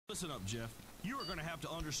Listen up, Jeff. You are going to have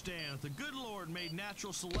to understand that the good Lord made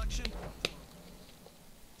natural selection.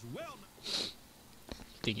 Well,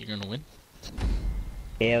 think you're gonna win?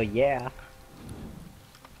 Hell yeah.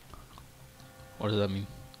 What does that mean?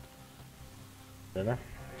 Dunno.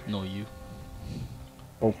 No, you.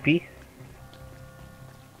 OP? Let's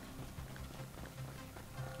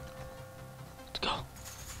go.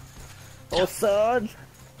 Oh, son!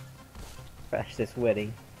 Crash this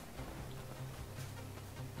wedding.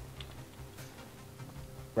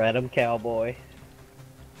 Random cowboy.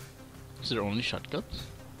 Is there only shotguns?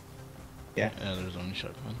 Yeah. Yeah, there's only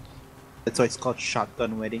shotguns. That's why it's called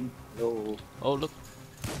shotgun wedding. Oh. Oh, look.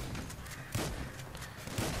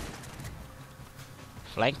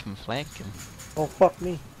 Flank him, flank him. Oh, fuck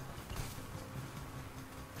me.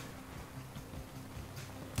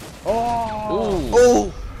 Oh! Ooh.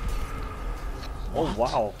 Oh! Oh,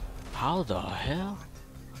 wow. How the hell?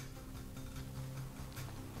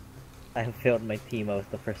 I have failed my team. I was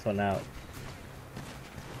the first one out.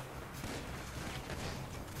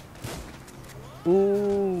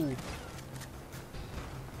 Ooh!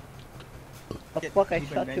 The fuck, I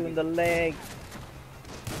shot you in the leg.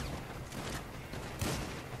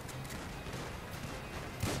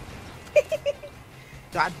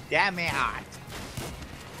 God damn it!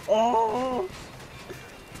 Oh!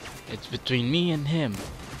 It's between me and him.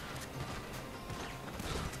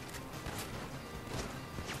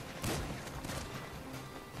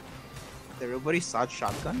 Everybody saw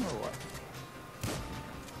shotgun or what?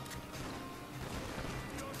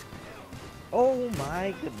 Oh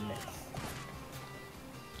my goodness.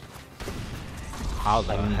 How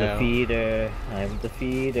the I'm hell? the feeder. I'm the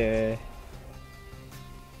feeder.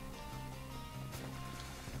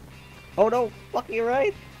 Oh no! Fucking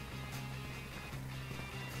right!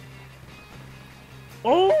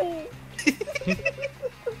 Oh!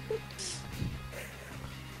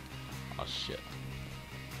 Oh shit.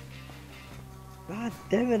 God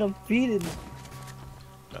damn it, I'm feeding.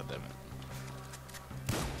 God damn it.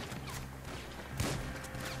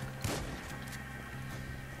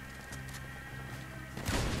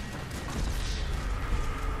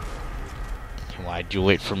 Why'd you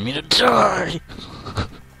wait for me to die?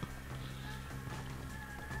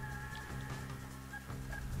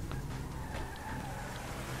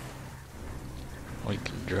 We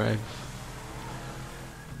can drive.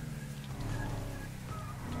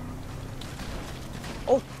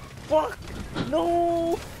 Oh, fuck!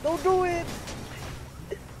 No! Don't do it!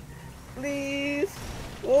 Please!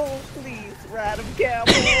 Oh, please, random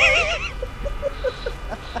cowboy!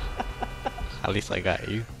 At least I got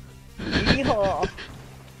you. Yeehaw!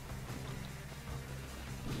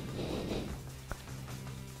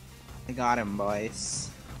 I got him, boys.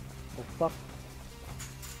 Oh, fuck.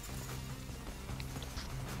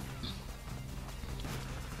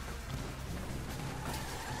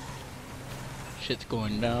 Shit's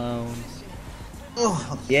going down.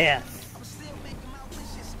 Oh, Yes!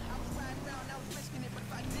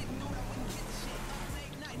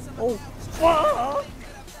 Oh, fuck!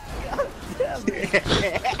 God damn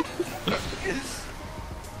it!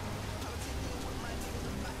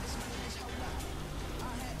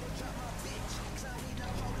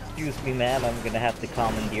 Excuse me, ma'am, I'm gonna have to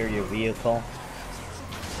commandeer your vehicle.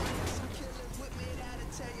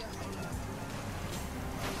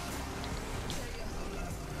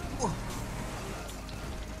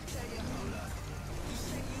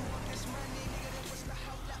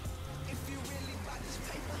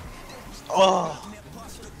 oh!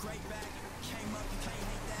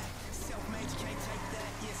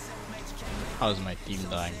 How's my team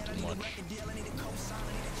dying too much?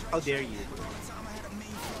 How dare you?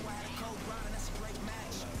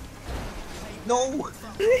 No!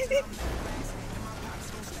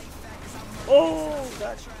 Oh,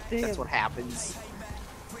 god damn. That's what happens.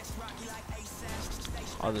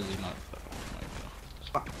 How does he not?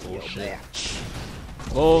 Fuck Oh, you, shit. bitch.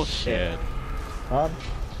 Oh shit. Huh?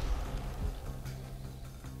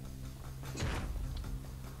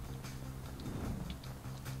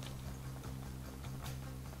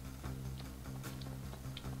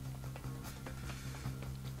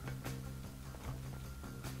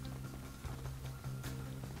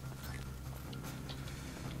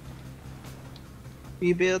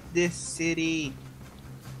 We built this city.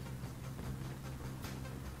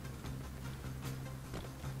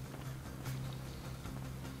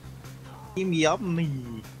 Team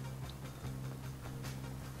yummy.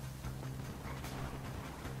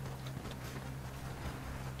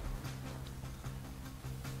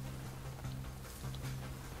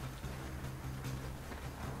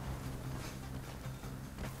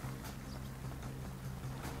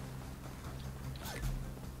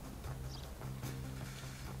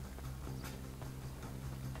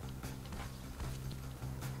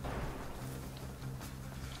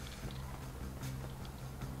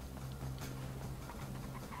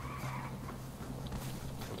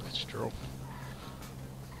 Nitro.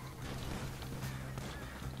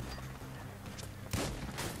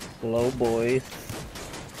 Hello, boys.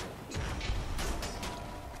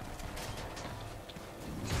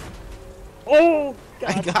 Oh, God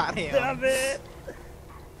I got him. damn it!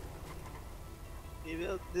 We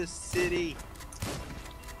built this city.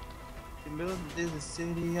 We built this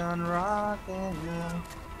city on rock and roll.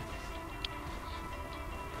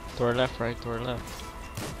 To our left, right, to our left.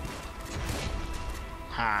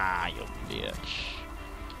 Ha, you bitch.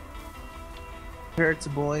 Hurts,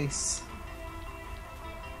 boys.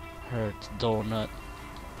 Hurts donut.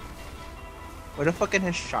 Why the fuck can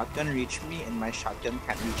his shotgun reach me and my shotgun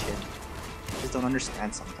can't reach him? I just don't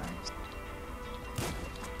understand sometimes.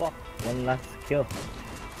 Fuck, one last kill.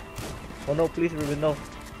 Oh no, please, Ruben, no.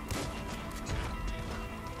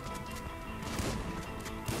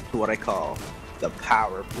 What I call the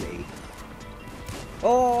power play.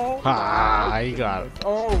 Oh! Ah, my you got it. goodness.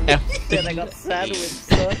 Oh, F shit, I got sandwiched,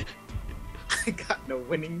 son. I got no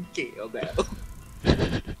winning kill though.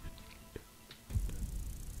 I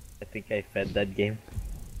think I fed that game.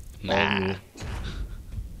 Nah. me.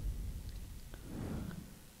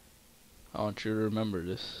 I want you to remember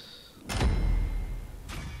this.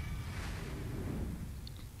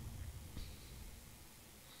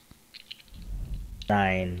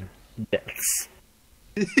 Nine deaths.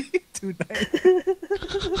 Tonight.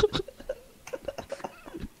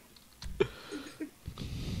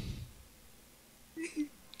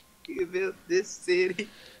 You built this city.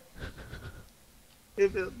 You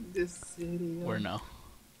built this city. Where now?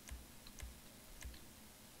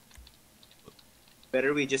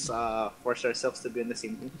 Better we just force ourselves to be in the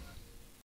same team.